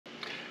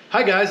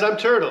Hi guys, I'm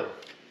Turtle.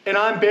 And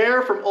I'm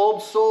Bear from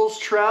Old Souls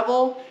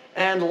Travel.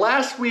 And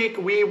last week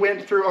we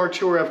went through our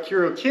tour of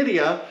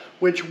Choirokoitia,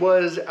 which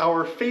was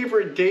our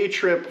favorite day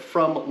trip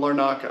from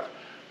Larnaca.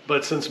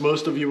 But since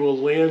most of you will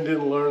land in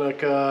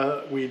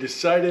Larnaca, we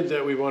decided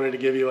that we wanted to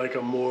give you like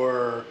a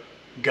more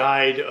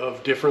guide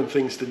of different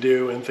things to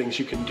do and things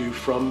you can do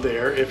from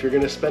there if you're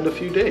going to spend a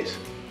few days.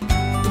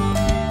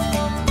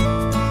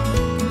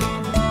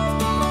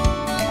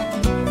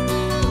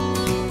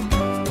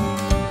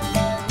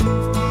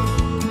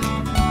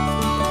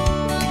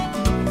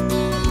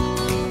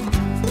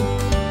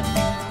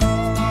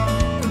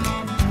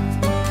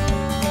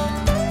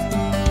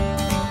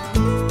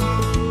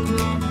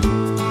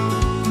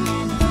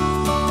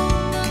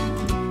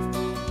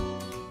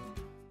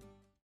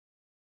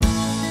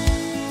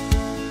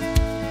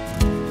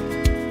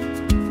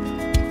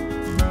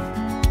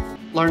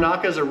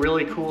 Larnaca is a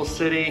really cool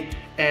city,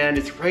 and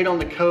it's right on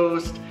the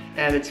coast,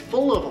 and it's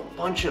full of a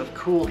bunch of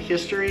cool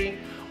history.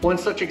 One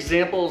such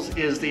examples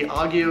is the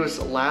Agios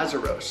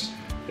Lazaros.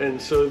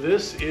 And so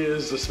this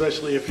is,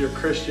 especially if you're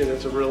Christian,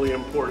 it's a really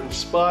important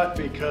spot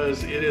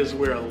because it is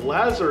where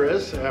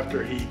Lazarus,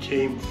 after he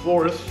came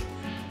forth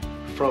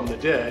from the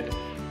dead,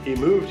 he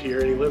moved here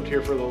and he lived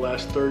here for the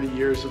last 30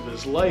 years of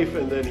his life,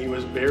 and then he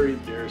was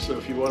buried there. So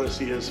if you want to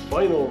see his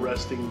final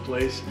resting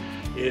place,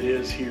 it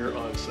is here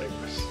on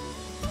Cyprus.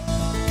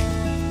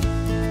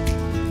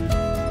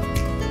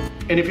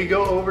 And if you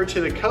go over to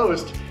the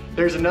coast,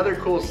 there's another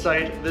cool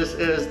site. This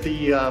is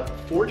the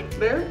fort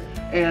there,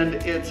 and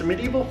it's a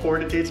medieval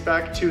fort. It dates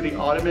back to the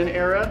Ottoman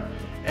era,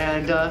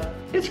 and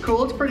it's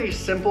cool. It's a pretty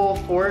simple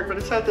fort, but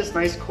it's had this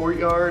nice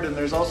courtyard, and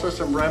there's also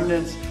some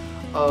remnants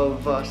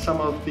of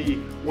some of the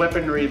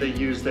weaponry they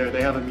used there.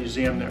 They have a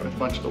museum there with a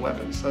bunch of the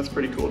weapons. So that's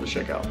pretty cool to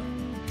check out.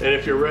 And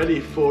if you're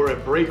ready for a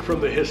break from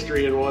the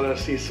history and want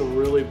to see some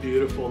really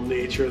beautiful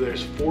nature,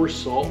 there's 4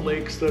 salt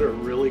lakes that are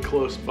really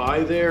close by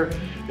there.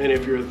 And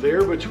if you're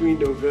there between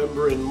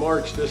November and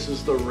March, this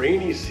is the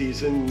rainy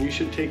season. You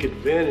should take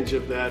advantage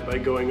of that by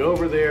going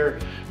over there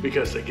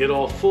because they get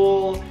all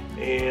full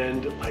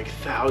and like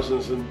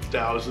thousands and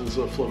thousands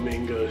of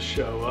flamingos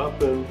show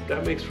up, and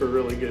that makes for a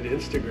really good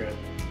Instagram.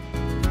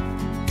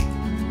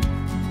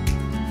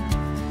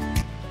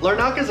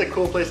 Larnaca is a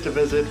cool place to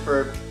visit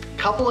for a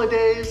couple of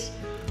days.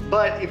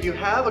 But if you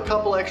have a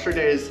couple extra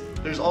days,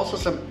 there's also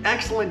some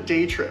excellent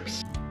day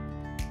trips.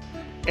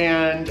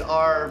 And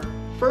our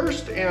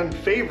first and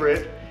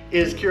favorite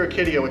is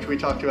Choirokoitia, which we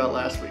talked about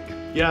last week.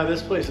 Yeah,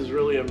 this place is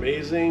really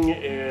amazing,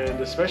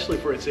 and especially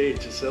for its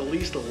age. It's at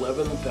least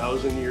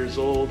 11,000 years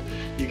old.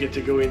 You get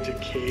to go into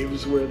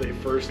caves where they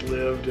first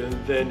lived, and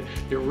then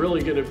you're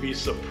really going to be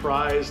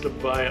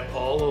surprised by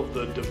all of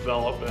the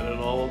development and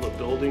all of the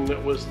building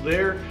that was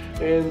there.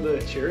 And the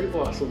cherry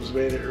blossoms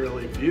made it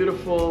really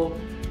beautiful.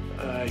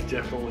 I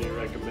definitely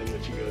recommend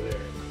that you go there.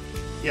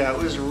 Yeah, it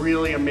was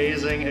really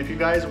amazing. If you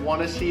guys want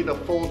to see the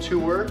full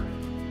tour,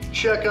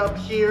 check up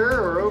here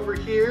or over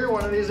here,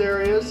 one of these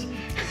areas.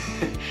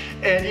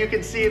 And you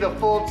can see the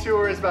full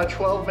tour is about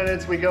 12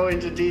 minutes. We go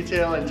into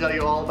detail and tell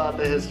you all about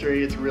the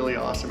history. It's a really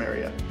awesome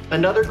area.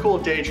 Another cool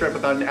day trip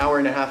about an hour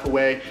and a half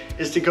away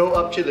is to go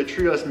up to the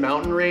Trios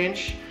mountain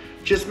range.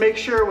 Just make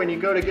sure when you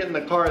go to get in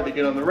the car that you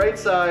get on the right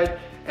side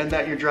and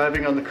that you're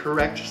driving on the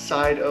correct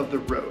side of the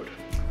road.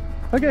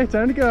 Okay,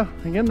 time to go.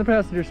 I get on the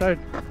passenger side.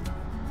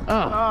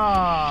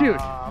 Oh, shoot.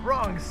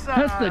 Wrong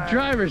side. That's the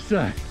driver's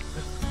side.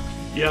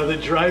 Yeah, the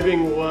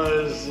driving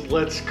was,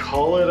 let's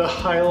call it a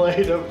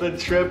highlight of the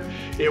trip.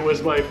 It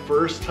was my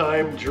first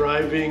time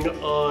driving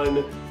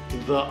on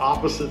the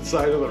opposite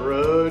side of the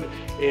road,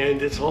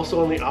 and it's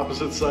also on the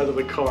opposite side of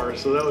the car,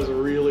 so that was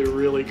really,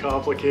 really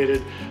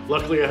complicated.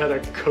 Luckily I had a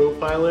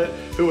co-pilot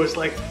who was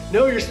like,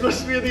 no, you're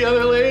supposed to be in the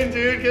other lane,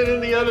 dude, get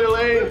in the other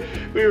lane.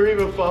 We were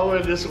even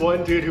following this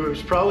one dude who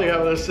was probably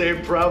having the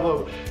same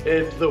problem,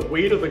 and the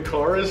weight of the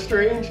car is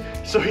strange,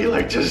 so he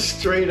like just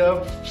straight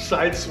up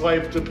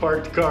sideswiped the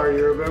parked car.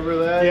 You remember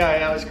that?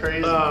 Yeah, it was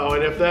crazy. Oh,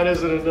 and if that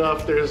isn't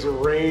enough, there's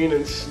rain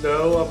and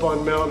snow up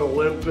on Mount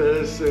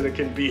Olympus, and it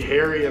can be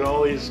hairy and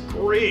all these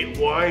great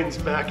winds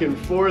back and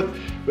forth,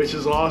 which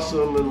is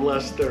awesome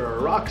unless there are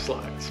rock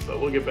slides,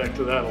 but we'll get back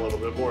to that a little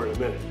bit more in a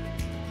minute.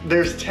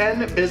 There's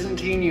 10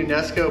 Byzantine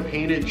UNESCO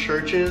painted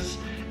churches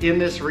in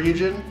this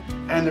region,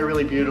 and they're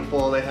really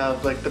beautiful. They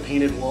have like the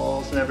painted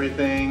walls and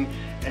everything,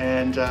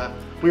 and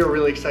we were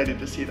really excited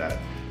to see that.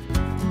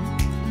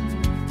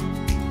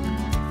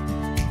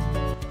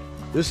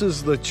 This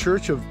is the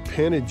Church of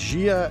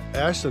Panagia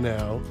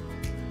Asinau,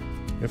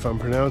 if I'm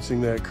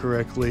pronouncing that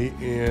correctly,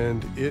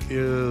 and it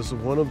is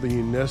one of the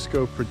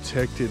UNESCO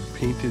protected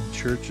painted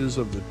churches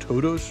of the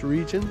Todos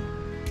region,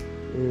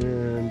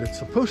 and it's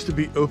supposed to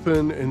be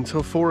open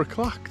until 4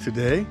 o'clock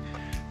today.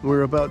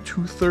 We're about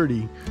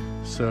 2:30,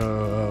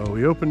 so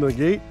we opened the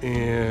gate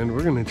and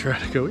we're going to try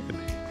to go in,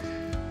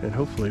 and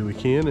hopefully we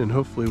can, and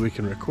hopefully we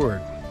can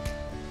record.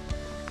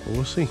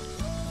 We'll see.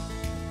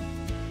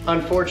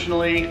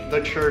 Unfortunately,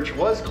 the church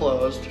was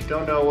closed.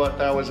 Don't know what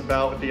that was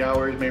about with the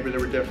hours. Maybe they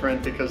were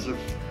different because of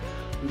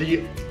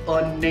the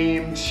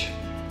unnamed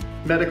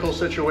medical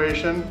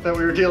situation that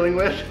we were dealing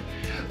with.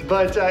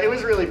 But it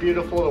was really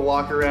beautiful to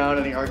walk around,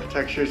 and the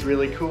architecture is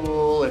really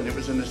cool, and it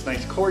was in this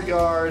nice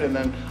courtyard, and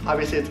then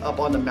obviously it's up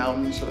on the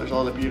mountain, so there's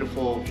all the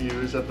beautiful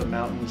views of the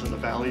mountains and the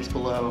valleys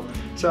below.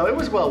 So it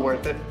was well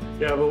worth it.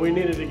 Yeah, but we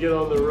needed to get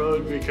on the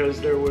road because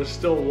there was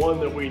still one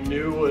that we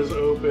knew was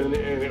open,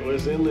 and it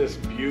was in this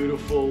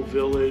beautiful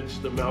village.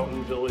 The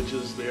mountain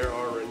villages there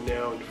are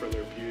renowned for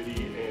their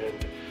beauty,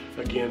 and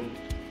again,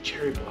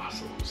 cherry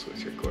blossoms,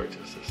 which are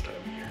gorgeous this time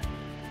of year.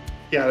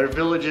 Yeah, their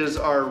villages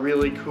are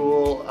really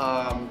cool.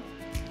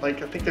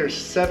 Like I think there's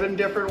 7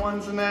 different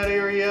ones in that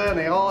area, and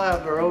they all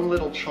have their own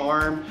little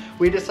charm.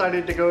 We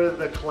decided to go to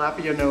the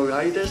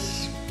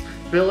Choirokoitia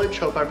village,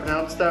 hope I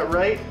pronounced that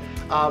right.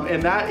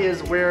 And that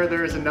is where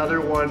there's another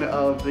one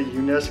of the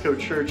UNESCO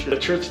churches. The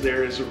church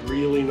there is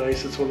really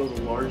nice. It's one of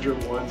the larger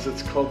ones.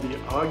 It's called the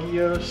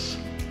Agios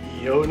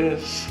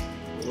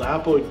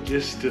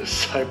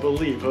Lazaros, I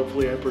believe.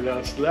 Hopefully I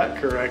pronounced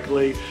that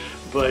correctly.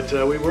 But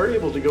we were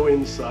able to go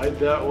inside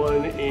that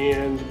one,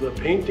 and the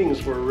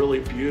paintings were really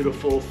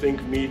beautiful. Think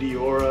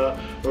Meteora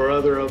or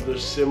other of the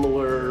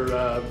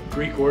similar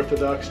Greek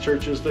Orthodox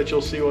churches that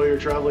you'll see while you're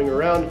traveling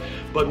around.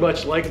 But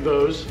much like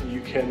those,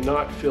 you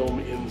cannot film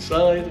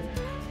inside.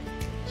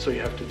 So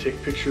you have to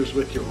take pictures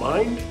with your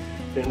mind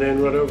and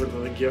then run over to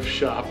the gift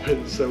shop.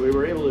 And so we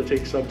were able to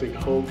take something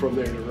home from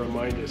there to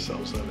remind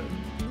ourselves of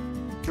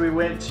it. We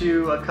went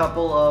to a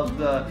couple of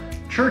the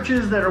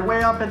churches that are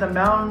way up in the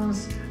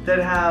mountains that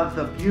have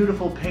the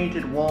beautiful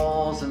painted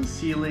walls and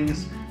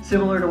ceilings,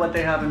 similar to what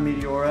they have in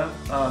Meteora,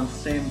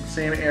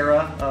 same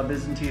era,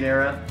 Byzantine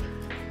era.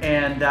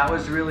 And that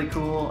was really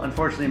cool.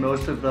 Unfortunately,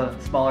 most of the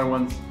smaller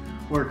ones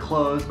were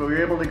closed, but we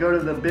were able to go to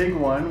the big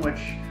one,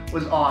 which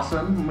was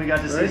awesome. We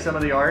got to see some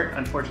of the art.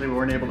 Unfortunately, we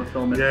weren't able to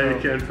film it. Yeah, so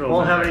you can't film it.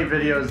 Won't have any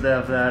videos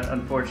of that,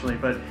 unfortunately,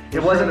 but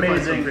it was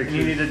amazing, and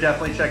you need to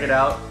definitely check it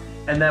out.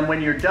 And then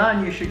when you're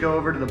done, you should go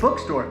over to the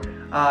bookstore.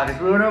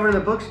 Because we went over to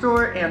the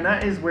bookstore, and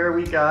that is where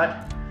we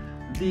got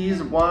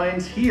these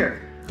wines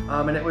here.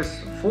 And it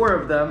was 4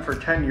 of them for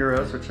 10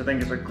 euros, which I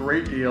think is a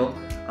great deal.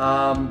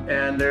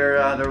 And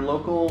they're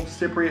local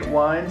Cypriot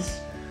wines.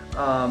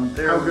 How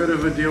good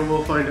of a deal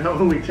we'll find out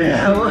when we taste them.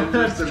 Yeah, well,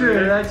 that's true,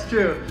 that's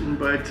true.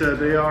 But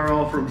they are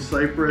all from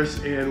Cyprus,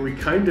 and we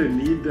kind of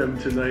need them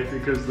tonight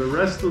because the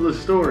rest of the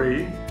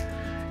story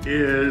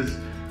is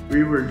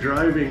we were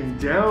driving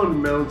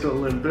down Mount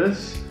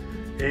Olympus,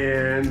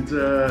 and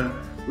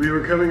we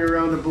were coming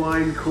around a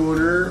blind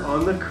corner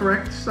on the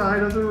correct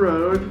side of the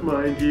road,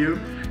 mind you,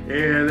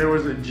 and there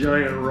was a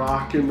giant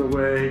rock in the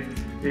way,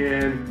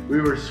 and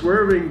we were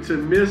swerving to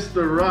miss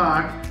the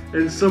rock,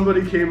 and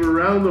somebody came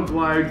around the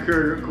blind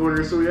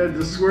corner, so we had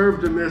to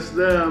swerve to miss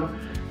them,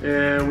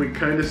 and we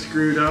kind of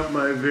screwed up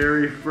my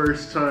very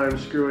first time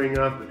screwing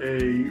up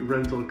a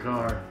rental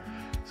car.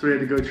 So we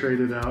had to go trade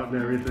it out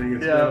and everything.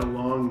 It's been a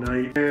long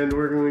night, and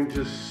we're going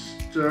to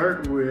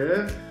start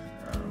with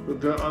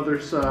the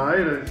other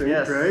side, I think,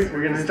 right?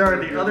 We're going to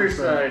start at the other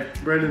side.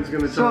 Brendan's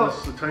going to tell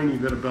us a tiny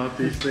bit about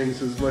these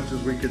things, as much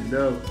as we could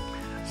know.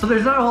 So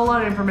there's not a whole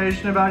lot of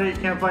information about it.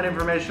 You can't find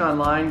information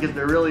online because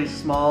they're really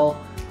small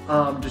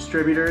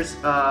distributors,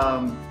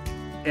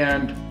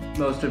 and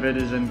most of it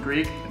is in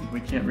Greek, and we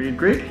can't read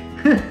Greek.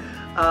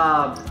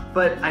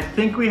 But I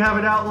think we have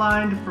it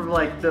outlined from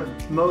like the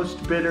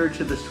most bitter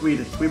to the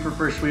sweetest. We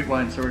prefer sweet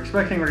wine, so we're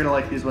expecting we're gonna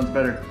like these ones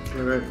better.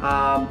 All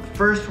right.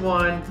 First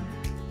one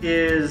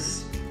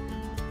is,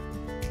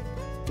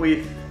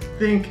 we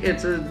think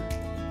it's a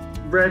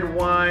red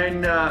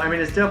wine. I mean,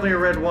 it's definitely a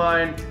red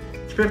wine.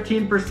 It's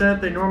 15%.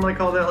 They normally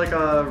call that like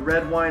a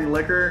red wine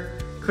liquor.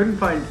 Couldn't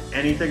find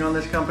anything on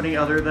this company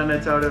other than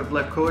it's out of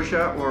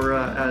Lefkosia, or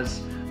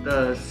as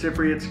the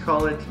Cypriots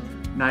call it,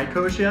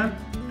 Nicosia.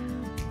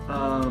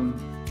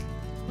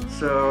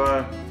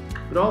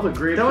 But all the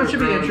grapes that one should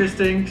be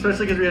interesting,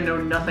 especially because we know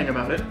nothing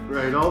about it.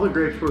 Right, all the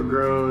grapes were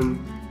grown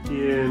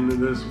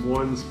in this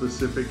one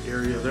specific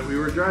area that we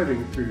were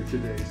driving through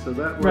today. So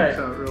that works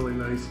out really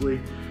nicely.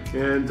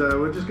 And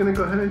we're just gonna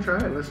go ahead and try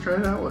it. Let's try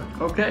that one.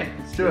 Okay,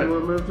 let's do it. We'll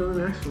move to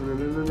the next one, and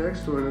then the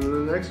next one, and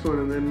then the next one,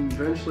 and then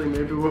eventually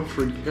maybe we'll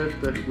forget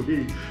that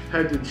we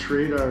had to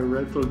trade our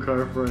rental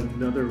car for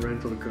another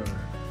rental car.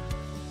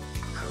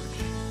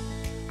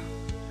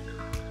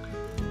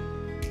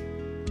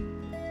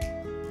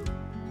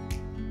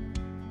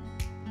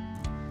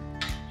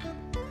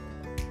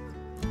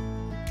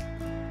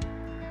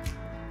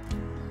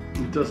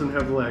 It doesn't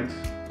have legs.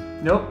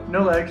 Nope,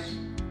 no legs.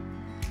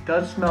 It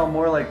does smell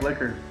more like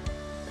liquor.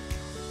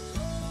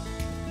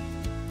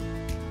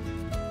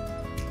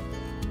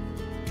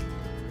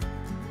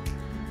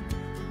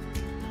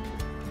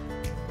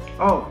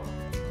 Oh,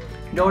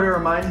 you know what it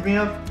reminds me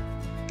of?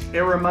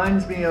 It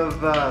reminds me of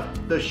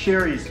the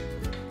sherries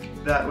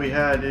that we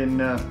had in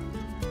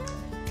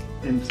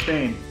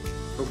Spain.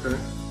 Okay.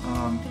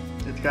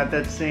 It's got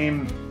that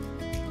same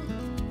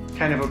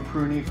kind of a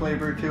pruny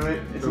flavor to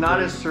it. It's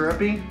not as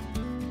syrupy,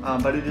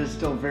 but it is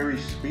still very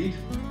sweet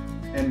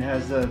and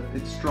has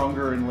it's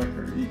stronger in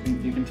liquor.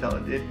 You can tell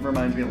it. It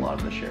reminds me a lot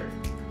of the sherry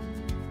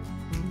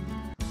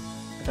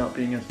without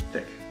being as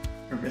thick.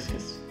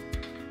 Hibiscus.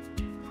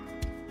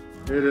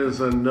 It is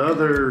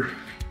another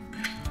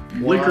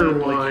liquor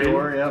wine.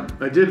 Liqueur, yep.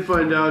 I did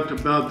find out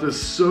about this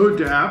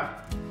SODAP.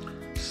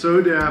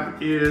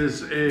 SODAP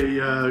is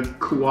a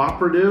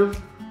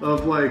cooperative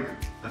of like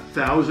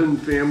 1,000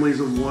 families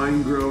of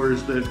wine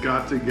growers that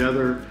got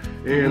together,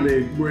 and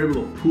they were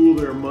able to pool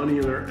their money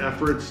and their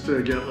efforts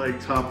to get like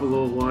top of the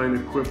line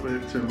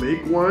equipment to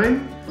make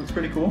wine. That's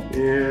pretty cool.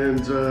 And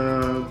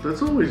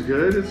that's always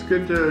good. It's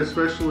good to,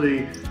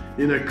 especially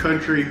in a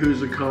country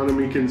whose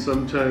economy can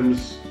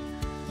sometimes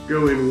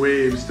go in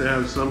waves, to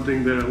have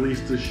something that at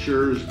least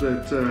assures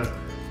that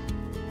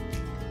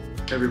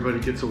everybody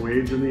gets a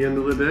wage in the end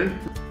of the day.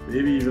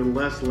 Maybe even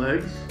less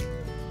legs.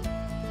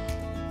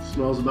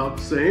 Smells about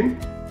the same.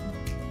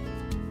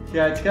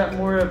 Yeah, it's got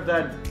more of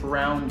that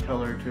brown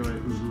color to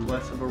it,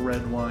 less of a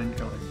red wine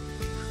color.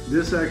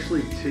 This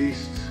actually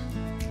tastes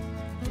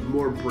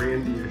more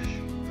brandyish.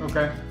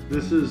 Okay.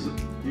 This is,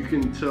 you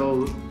can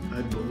tell,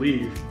 I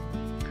believe,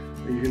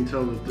 you can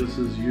tell that this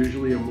is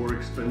usually a more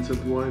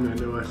expensive wine. I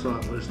know I saw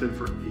it listed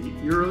for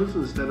 €8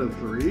 instead of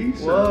 3.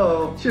 So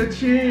whoa.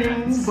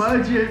 Cha-ching,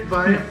 budget,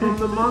 buy it from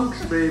the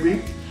monks,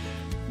 baby.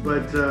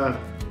 But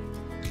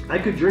I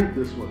could drink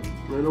this one.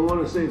 I don't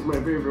want to say it's my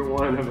favorite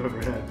wine I've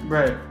ever had.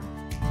 Right.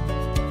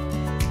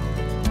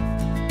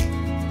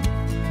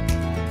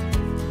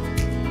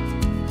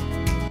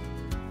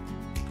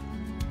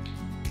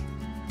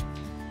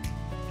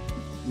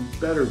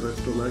 Better, but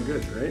still not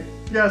good, right?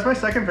 Yeah, it's my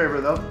second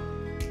favorite though.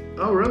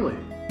 Oh, really?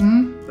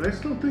 Mm-hmm. I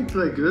still think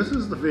like this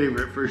is the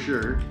favorite for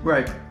sure.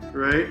 Right.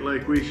 Right?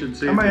 Like we should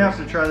say. I might have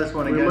to try this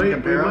one again.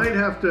 We might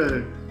have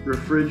to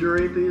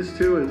refrigerate these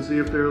two and see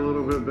if they're a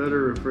little bit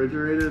better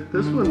refrigerated.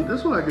 This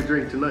one I could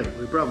drink tonight.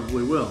 We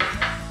probably will.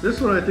 This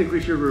one I think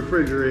we should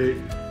refrigerate,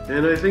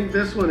 and I think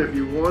this one, if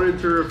you wanted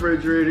to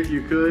refrigerate it,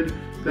 you could.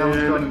 That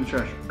one's going in the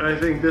trash. I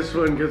think this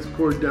one gets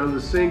poured down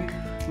the sink.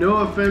 No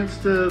offense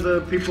to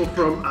the people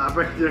from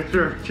Agios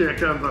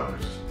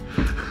Lazaros.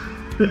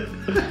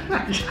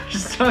 You're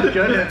so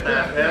good at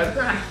that,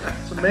 man.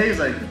 It's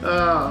amazing.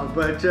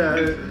 But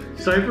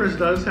Cyprus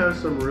does have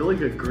some really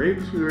good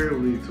grapes. We were able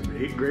to eat some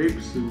 8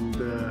 grapes, and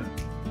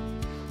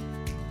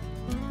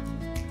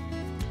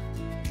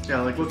yeah,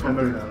 I like this one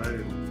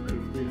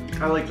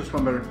better. I like this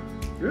one better.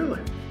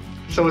 Really?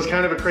 So it was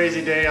kind of a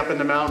crazy day up in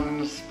the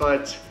mountains,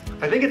 but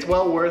I think it's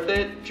well worth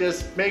it.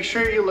 Just make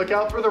sure you look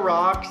out for the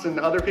rocks and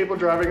other people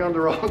driving on the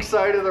wrong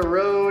side of the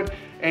road,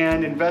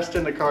 and invest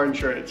in the car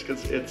insurance,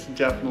 because it's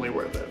definitely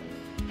worth it.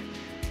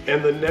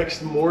 And the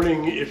next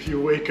morning, if you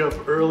wake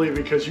up early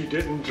because you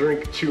didn't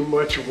drink too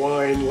much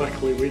wine,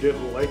 luckily we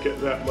didn't like it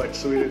that much,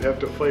 so we didn't have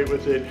to fight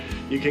with it,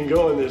 you can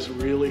go on this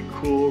really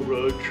cool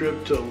road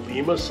trip to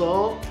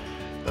Limassol.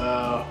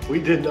 We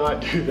did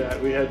not do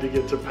that. We had to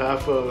get to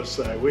Paphos.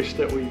 I wish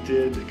that we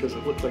did, because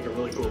it looked like a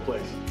really cool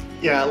place.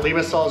 Yeah,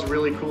 Limassol is a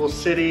really cool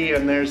city,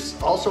 and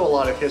there's also a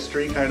lot of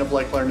history, kind of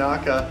like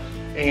Larnaca,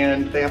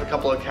 and they have a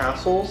couple of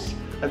castles.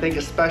 I think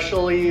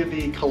especially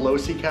the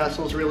Colossi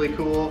Castle is really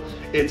cool.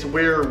 It's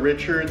where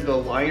Richard the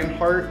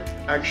Lionheart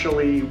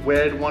actually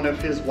wed one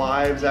of his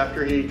wives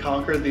after he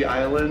conquered the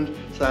island,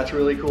 so that's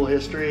really cool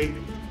history.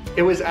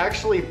 It was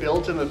actually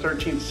built in the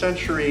 13th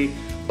century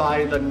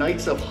by the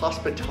Knights of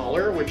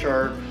Hospitaller, which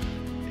are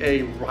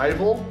a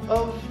rival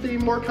of the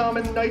more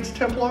common Knights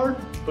Templar.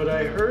 But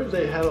I heard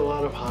they had a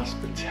lot of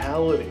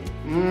hospitality.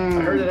 I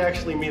heard it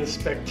actually means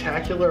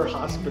spectacular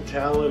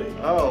hospitality.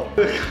 Oh.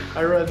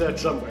 I read that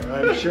somewhere.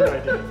 I'm sure I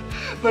did.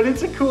 But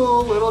it's a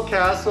cool little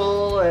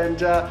castle, and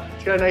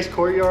it's got a nice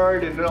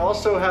courtyard, and it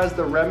also has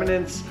the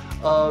remnants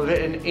of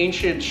an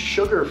ancient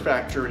sugar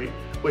factory,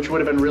 which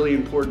would have been really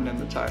important in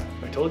the time.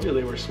 I told you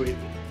they were sweet.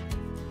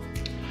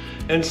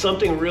 And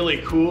something really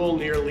cool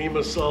near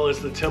Limassol is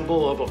the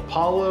Temple of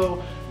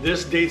Apollo.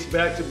 This dates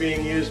back to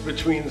being used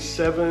between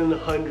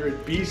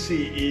 700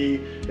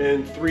 BCE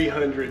and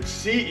 300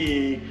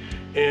 CE.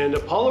 And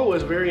Apollo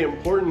was very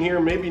important here,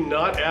 maybe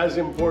not as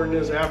important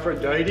as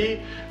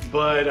Aphrodite,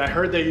 but I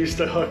heard they used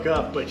to hook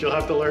up, but you'll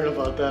have to learn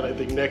about that, I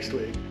think, next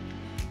week.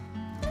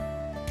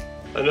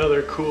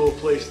 Another cool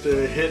place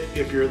to hit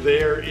if you're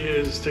there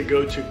is to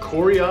go to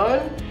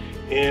Choirokoitia.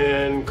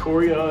 And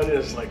Choirokoitia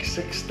is like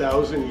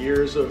 6,000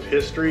 years of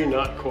history,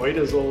 not quite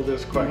as old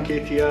as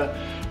Choirokoitia,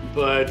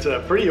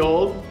 but pretty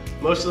old.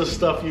 Most of the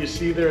stuff you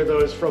see there,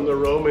 though, is from the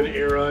Roman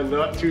era,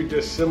 not too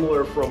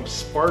dissimilar from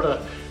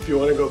Sparta. If you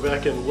want to go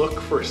back and look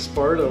for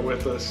Sparta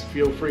with us,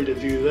 feel free to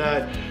do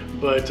that.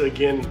 But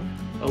again,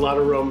 a lot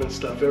of Roman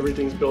stuff.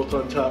 Everything's built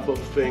on top of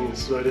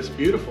things, but it's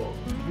beautiful.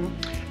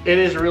 It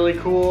is really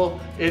cool.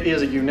 It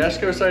is a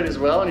UNESCO site as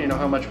well, and you know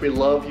how much we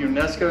love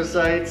UNESCO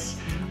sites.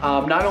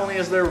 Not only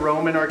is there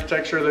Roman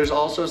architecture, there's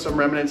also some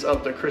remnants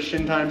of the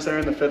Christian times there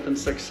in the 5th and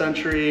 6th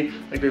century.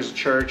 Like there's a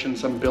church and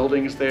some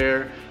buildings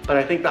there. But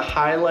I think the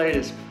highlight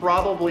is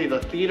probably the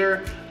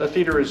theater. The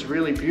theater is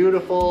really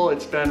beautiful.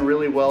 It's been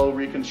really well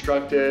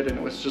reconstructed, and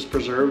it was just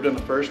preserved in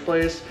the first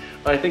place.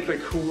 But I think the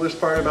coolest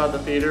part about the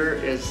theater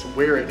is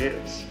where it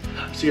is.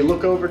 So you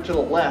look over to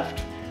the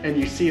left and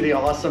you see the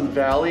awesome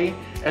valley,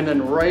 and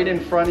then right in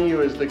front of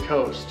you is the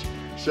coast.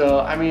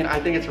 So, I mean, I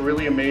think it's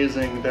really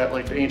amazing that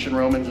like the ancient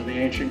Romans and the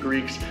ancient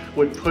Greeks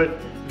would put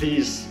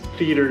these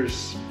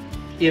theaters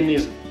in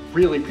these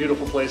really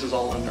beautiful places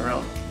all on their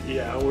own.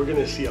 Yeah, we're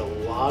gonna see a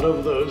lot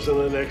of those in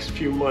the next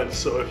few months.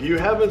 So if you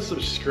haven't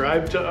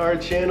subscribed to our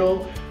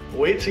channel,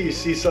 wait till you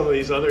see some of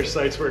these other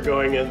sites we're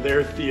going in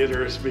their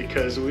theaters,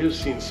 because we've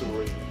seen some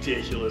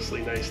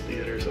ridiculously nice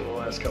theaters in the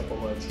last couple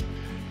months.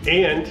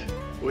 And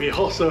we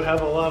also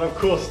have a lot of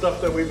cool stuff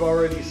that we've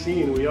already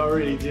seen. We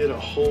already did a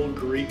whole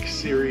Greek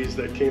series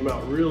that came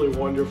out really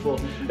wonderful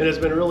and has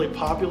been really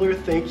popular.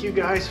 Thank you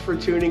guys for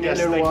tuning in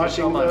and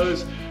watching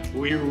those.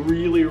 We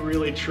really,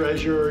 really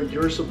treasure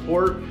your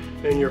support,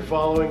 and you're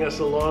following us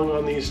along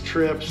on these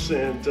trips.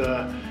 And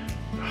I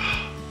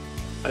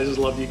just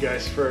love you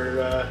guys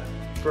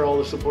for all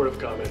the supportive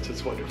comments.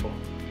 It's wonderful.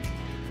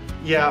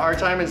 Yeah, our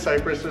time in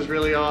Cyprus was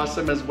really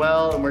awesome as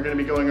well, and we're going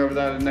to be going over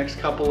that in the next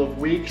couple of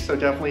weeks, so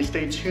definitely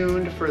stay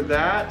tuned for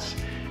that.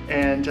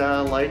 And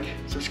like,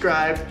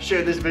 subscribe,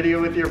 share this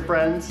video with your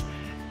friends,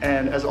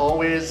 and as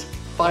always,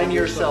 find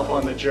yourself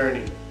on the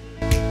journey.